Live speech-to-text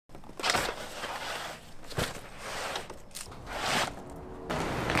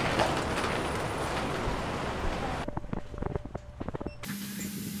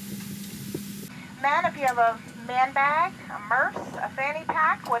you have a man bag, a purse, a fanny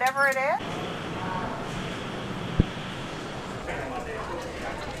pack, whatever it is.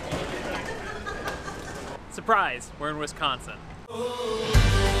 Surprise, we're in Wisconsin.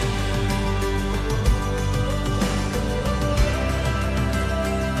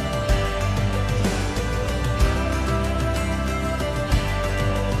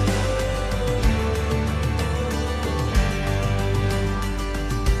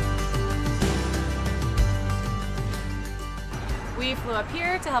 We flew up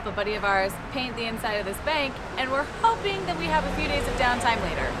here to help a buddy of ours paint the inside of this bank, and we're hoping that we have a few days of downtime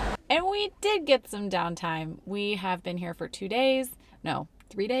later. And we did get some downtime. We have been here for 2 days. No,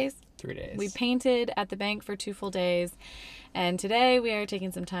 3 days? 3 days. We painted at the bank for 2 full days. And today we are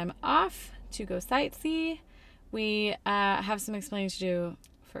taking some time off to go sightsee. We have some explaining to do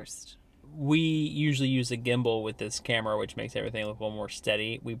first. We usually use a gimbal with this camera, which makes everything look a little more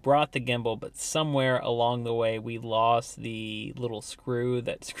steady. We brought the gimbal, but somewhere along the way we lost the little screw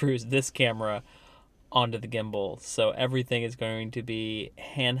that screws this camera onto the gimbal. So everything is going to be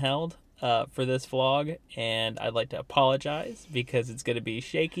handheld for this vlog, and I'd like to apologize because it's going to be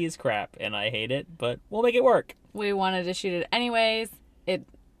shaky as crap and I hate it, but we'll make it work. We wanted to shoot it anyways.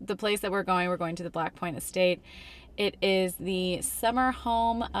 The place that we're going to the Black Point Estate. It is the summer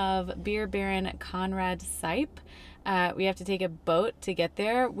home of beer baron Conrad Seipp. We have to take a boat to get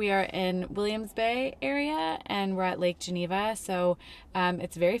there. We are in Williams Bay area and we're at Lake Geneva, so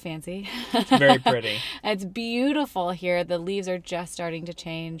it's very fancy. It's very pretty. It's beautiful here. The leaves are just starting to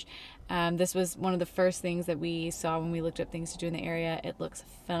change. This was one of the first things that we saw when we looked up things to do in the area. It looks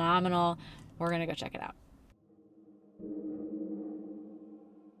phenomenal. We're gonna go check it out.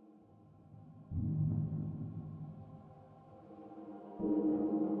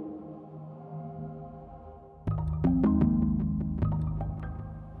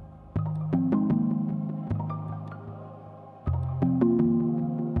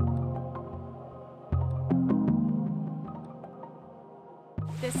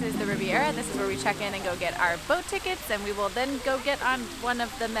 This is the Riviera. This is where we check in and go get our boat tickets, and we will then go get on one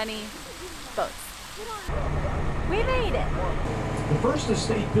of the many boats. We made it! The first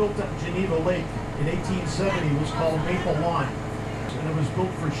estate built on Geneva Lake in 1870 was called Maple Lawn, and it was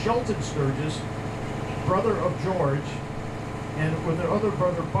built for Shelton Sturgis, brother of George, and with their other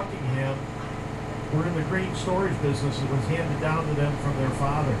brother Buckingham, were in the grain storage business that was handed down to them from their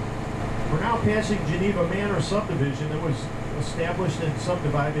father. We're now passing Geneva Manor subdivision that was established and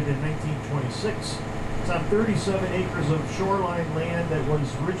subdivided in 1926. It's on 37 acres of shoreline land that was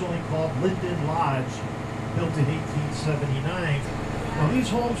originally called Linden Lodge, built in 1879. Now these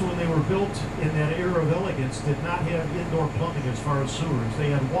homes, when they were built in that era of elegance, did not have indoor plumbing as far as sewers. They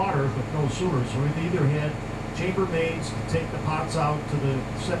had water but no sewers, so they either had chambermaids to take the pots out to the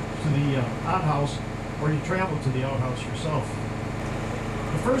outhouse, or you traveled to the outhouse yourself.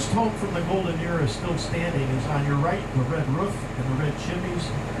 The first home from the Golden Era is still standing. Is on your right, the red roof and the red chimneys.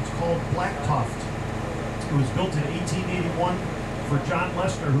 It's called Blacktoft. It was built in 1881 for John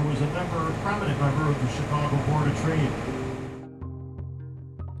Lester, who was a prominent member of the Chicago Board of Trade.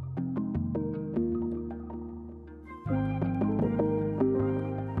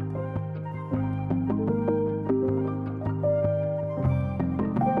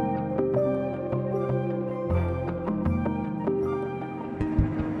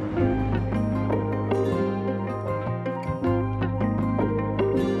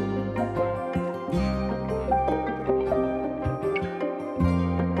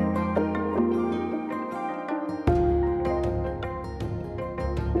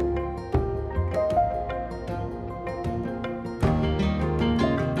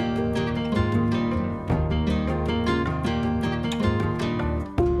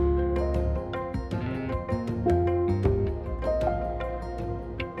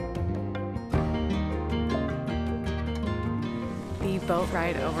 Boat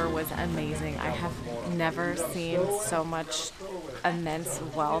ride over was amazing. I have never seen so much immense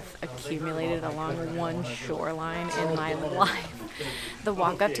wealth accumulated along one shoreline in my life. The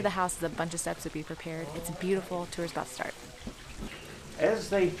walk up to the house is a bunch of steps to be prepared. It's beautiful. Tour's about to start. As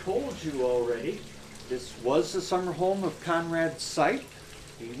they told you already, this was the summer home of Conrad Seipp.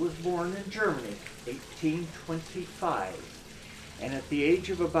 He was born in Germany, 1825. And at the age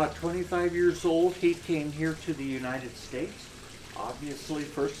of about 25 years old, he came here to the United States. Obviously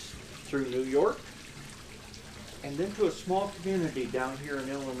first through New York, and then to a small community down here in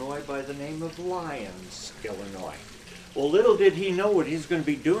Illinois by the name of Lyons, Illinois. Well, little did he know what he's going to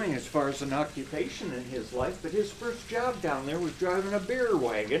be doing as far as an occupation in his life, but his first job down there was driving a beer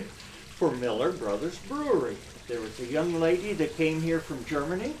wagon for Miller Brothers Brewery. There was a young lady that came here from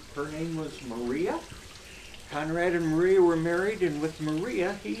Germany. Her name was Maria, Conrad and Maria were married, and with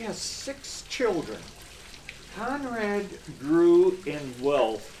Maria, he has 6 children. Conrad grew in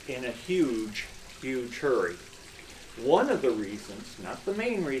wealth in a huge, huge hurry. One of the reasons, not the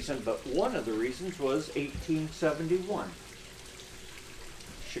main reason, but one of the reasons was 1871.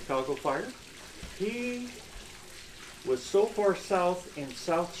 Chicago fire. He was so far south in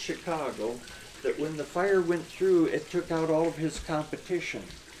South Chicago that when the fire went through, it took out all of his competition,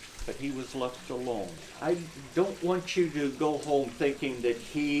 but he was left alone. I don't want you to go home thinking that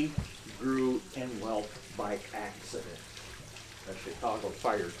he grew in wealth by accident, a Chicago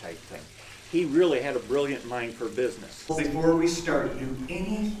fire type thing. He really had a brilliant mind for business. Before we start, do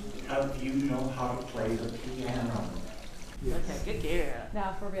any of you know how to play the piano? Okay, good deal.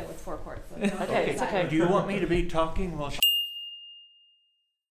 Now, for real, it's 4 chords. So Okay, it's okay. Do you want me to be talking while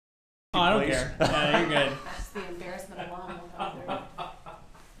Oh, I don't care. Yeah, you're good. Just the embarrassment alone will come through.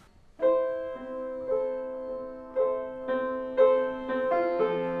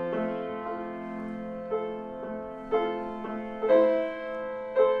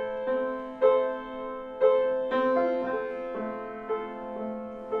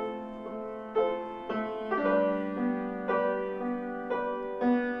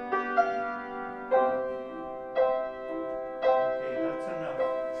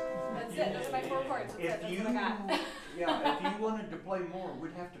 If you wanted to play more,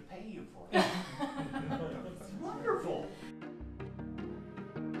 we'd have to pay you for it. It's wonderful.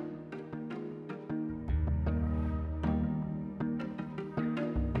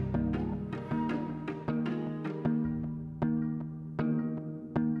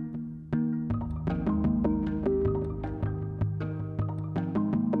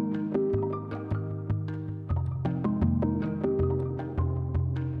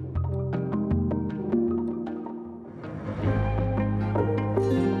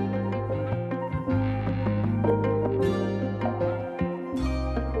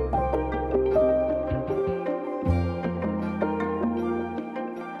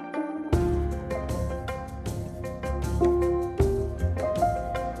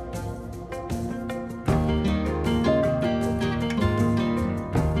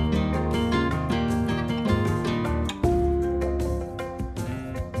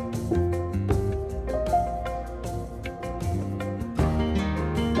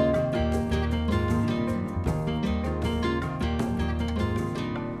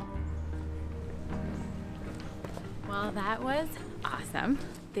 Well, that was awesome.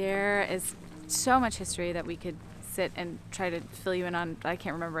 There is so much history that we could sit and try to fill you in on. I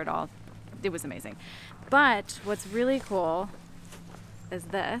can't remember it all. It was amazing. But what's really cool is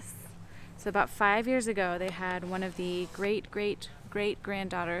this. So about 5 years ago, they had one of the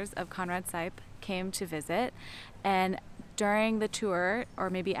great-great-great-granddaughters of Conrad Seipp came to visit. And during the tour, or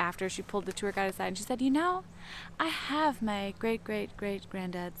maybe after, she pulled the tour guide aside and she said, you know, I have my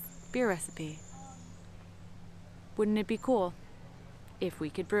great-great-great-granddad's beer recipe. Wouldn't it be cool if we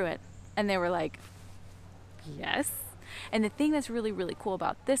could brew it? And they were like, yes. And the thing that's really, really cool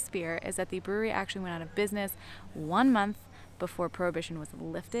about this beer is that the brewery actually went out of business 1 month before Prohibition was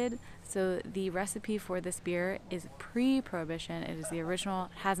lifted. So the recipe for this beer is pre-Prohibition. It is the original,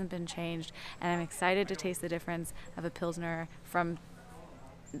 it hasn't been changed. And I'm excited to taste the difference of a Pilsner from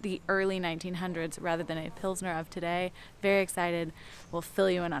the early 1900s rather than a Pilsner of today. Very excited. We'll fill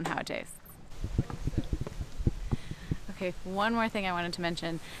you in on how it tastes. Okay, one more thing I wanted to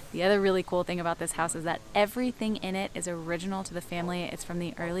mention. The other really cool thing about this house is that everything in it is original to the family. It's from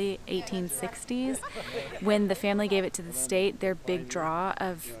the early 1860s. When the family gave it to the state, their big draw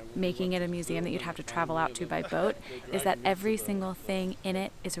of making it a museum that you'd have to travel out to by boat is that every single thing in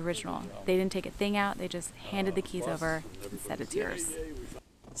it is original. They didn't take a thing out, they just handed the keys over and said it's yours.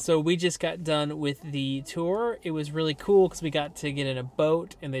 So we just got done with the tour. It was really cool because we got to get in a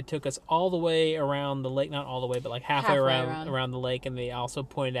boat and they took us all the way around the lake, not all the way, but like halfway around the lake. And they also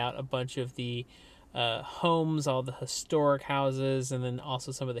pointed out a bunch of the homes, all the historic houses, and then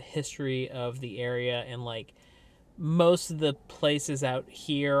also some of the history of the area. And like most of the places out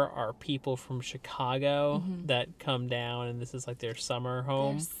here are people from Chicago that come down, and this is like their summer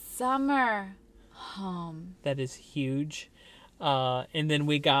home. Their summer home. That is huge. And then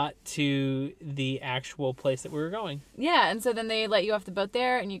we got to the actual place that we were going. Yeah, and so then they let you off the boat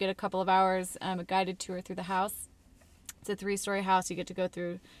there, and you get a couple of hours, a guided tour through the house. It's a 3-story house. You get to go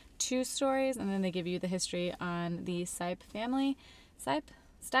through 2 stories, and then they give you the history on the Seipp family. Stipe?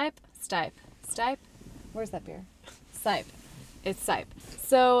 Where's that beer? Seipp. It's Seipp.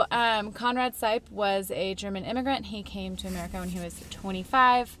 So Conrad Seipp was a German immigrant. He came to America when he was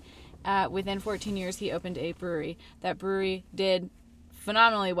 25. Within 14 years, he opened a brewery. That brewery did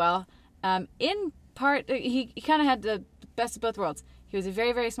phenomenally well, in part, he kind of had the best of both worlds. He was a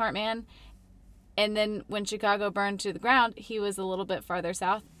very, very smart man. And then when Chicago burned to the ground, he was a little bit farther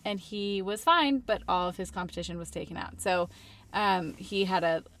south and he was fine, but all of his competition was taken out. So he had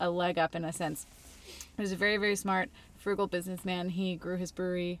a leg up in a sense. He was a very, very smart, frugal businessman. He grew his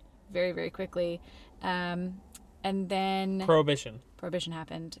brewery very, very quickly. And then Prohibition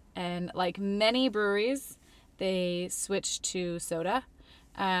happened. And like many breweries, they switched to soda.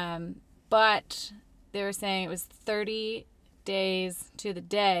 But they were saying it was 30 days to the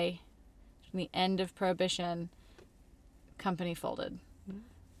day from the end of Prohibition, company folded.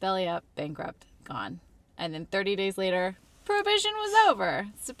 Belly up, bankrupt, gone. And then 30 days later, Prohibition was over.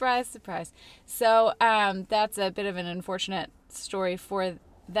 Surprise, surprise. So that's a bit of an unfortunate story for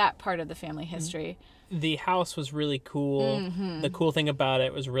that part of the family history. The house was really cool. The cool thing about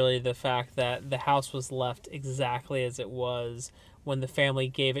it was really the fact that the house was left exactly as it was when the family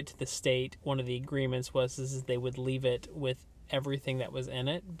gave it to the state. One of the agreements was is they would leave it with everything that was in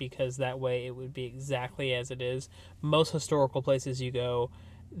it, because that way it would be exactly as it is. Most historical places you go,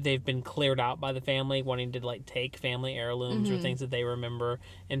 they've been cleared out by the family wanting to like take family heirlooms or things that they remember,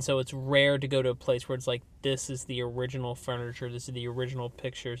 and so it's rare to go to a place where it's like, this is the original furniture, this is the original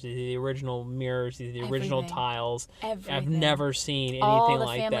pictures, these are the original mirrors, these are the original tiles. I've never seen anything like that.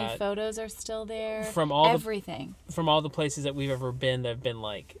 All the family photos are still there. From all from all the places that we've ever been that have been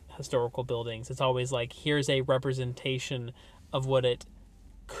like historical buildings, it's always like, here's a representation of what it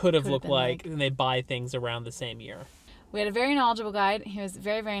could have looked like, and they buy things around the same year. We had a very knowledgeable guide. He was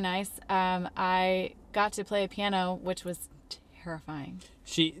very, very nice. I got to play a piano, which was terrifying.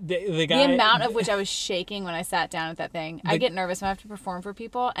 The guy, the amount of which I was shaking when I sat down at that thing. I get nervous when I have to perform for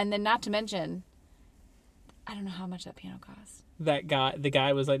people, and then not to mention, I don't know how much that piano cost. The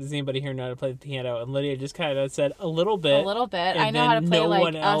guy was like, does anybody here know how to play the piano? And Lydia just kind of said a little bit. I know how to play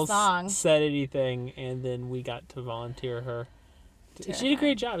like a song. Said anything, and then we got to volunteer her. Terrifying. She did a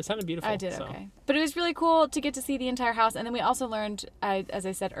great job. It sounded beautiful. I did okay. But it was really cool to get to see the entire house. And then we also learned, as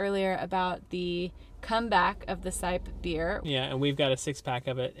I said earlier, about the comeback of the Seipp beer. Yeah, and we've got a 6-pack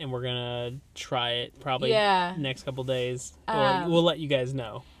of it, and we're going to try it probably next couple days. Or we'll let you guys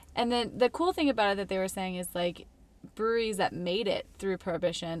know. And then the cool thing about it that they were saying is, like, breweries that made it through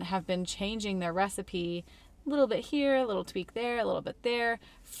Prohibition have been changing their recipe a little bit here, a little tweak there, a little bit there,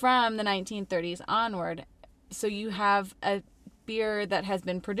 from the 1930s onward. So you have a beer that has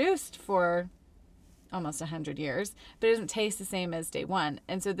been produced for almost 100 years, but it doesn't taste the same as day one.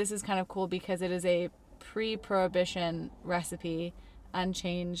 And so this is kind of cool because it is a pre-Prohibition recipe,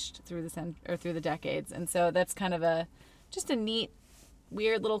 unchanged through the decades. And so that's kind of just a neat,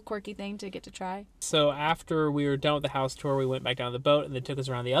 weird little quirky thing to get to try. So after we were done with the house tour, we went back down the boat, and they took us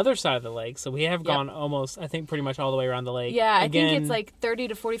around the other side of the lake. So we have gone almost, I think, pretty much all the way around the lake. Yeah, I think it's like 30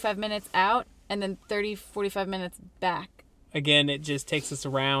 to 45 minutes out and then 30, 45 minutes back. Again, it just takes us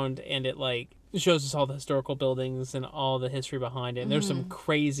around, and it like shows us all the historical buildings and all the history behind it. And there's some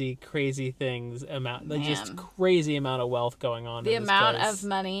crazy, crazy things just crazy amount of wealth going on. The in this amount place. of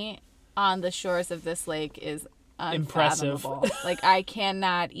money on the shores of this lake is impressive. Like, I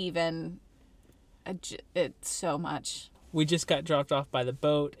cannot even. It's so much. We just got dropped off by the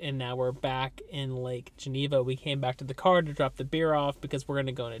boat, and now we're back in Lake Geneva. We came back to the car to drop the beer off because we're going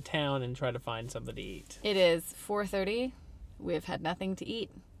to go into town and try to find something to eat. It is 4:30. We've had nothing to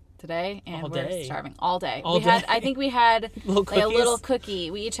eat today, and we're starving all day. I think we had like a little cookie.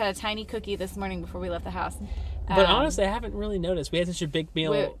 We each had a tiny cookie this morning before we left the house. But honestly, I haven't really noticed. We had such a big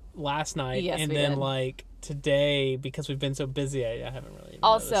meal last night, and then like today, because we've been so busy, I haven't really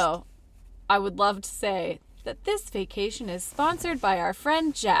noticed. I would love to say that this vacation is sponsored by our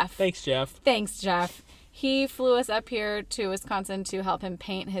friend Jeff. Thanks, Jeff. He flew us up here to Wisconsin to help him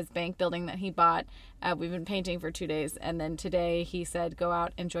paint his bank building that he bought. We've been painting for 2 days, and then today he said, go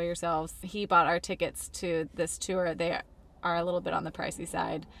out, enjoy yourselves. He bought our tickets to this tour. They are a little bit on the pricey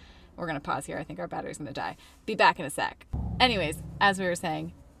side. We're going to pause here. I think our battery's going to die. Be back in a sec. Anyways, as we were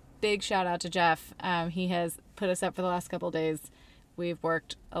saying, big shout out to Jeff. He has put us up for the last couple of days. We've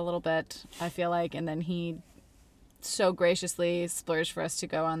worked a little bit, I feel like, and then he so graciously splurged for us to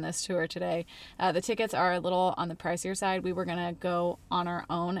go on this tour today. The tickets are a little on the pricier side. We were going to go on our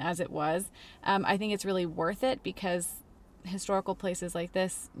own as it was. I think it's really worth it because historical places like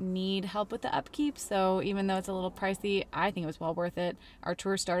this need help with the upkeep. So even though it's a little pricey, I think it was well worth it. Our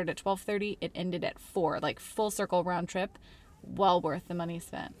tour started at 12:30. It ended at 4, like full circle round trip. Well worth the money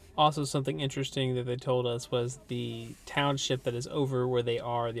spent. Also, something interesting that they told us was the township that is over where they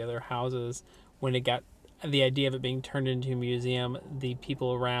are, the other houses, when it got the idea of it being turned into a museum, the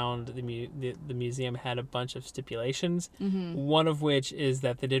people around the museum had a bunch of stipulations. One of which is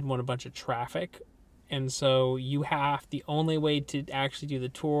that they didn't want a bunch of traffic And so the only way to actually do the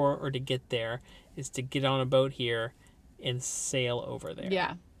tour or to get there is to get on a boat here and sail over there.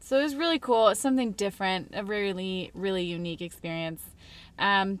 Yeah. So it was really cool. It's something different, a really, really unique experience.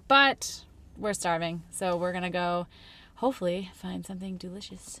 But we're starving, so we're going to go hopefully find something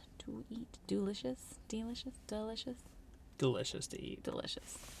delicious to eat. Delicious to eat.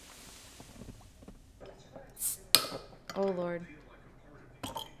 Delicious. Oh, Lord.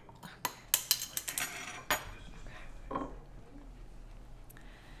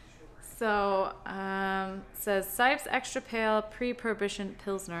 So, says Seip's Extra Pale Pre-Prohibition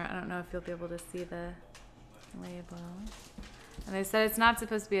Pilsner. I don't know if you'll be able to see the label. And they said it's not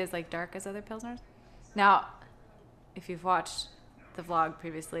supposed to be as like dark as other Pilsners. Now, if you've watched the vlog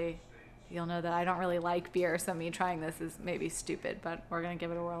previously, you'll know that I don't really like beer, so me trying this is maybe stupid, but we're going to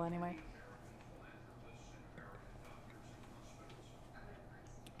give it a whirl anyway.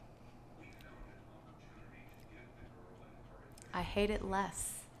 I hate it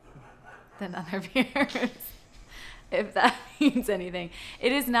less than other beers, if that means anything.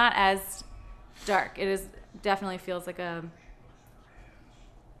 It is not as dark. It is definitely feels like a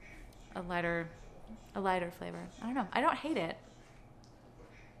lighter flavor. I don't know. I don't hate it.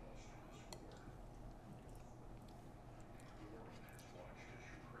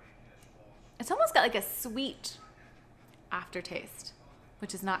 It's almost got like a sweet aftertaste,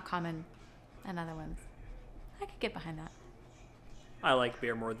 which is not common in other ones. I could get behind that. I like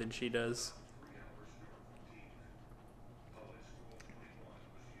beer more than she does.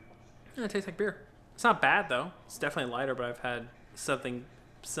 Yeah, it tastes like beer. It's not bad, though. It's definitely lighter, but I've had something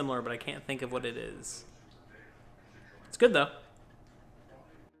similar, but I can't think of what it is. It's good, though.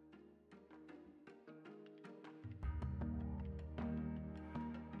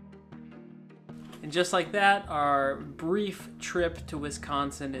 And just like that, our brief trip to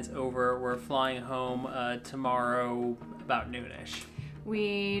Wisconsin is over. We're flying home tomorrow about noonish.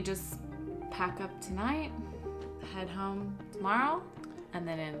 We just pack up tonight, head home tomorrow, and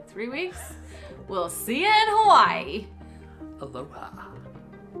then in 3 weeks, we'll see you in Hawaii. Aloha.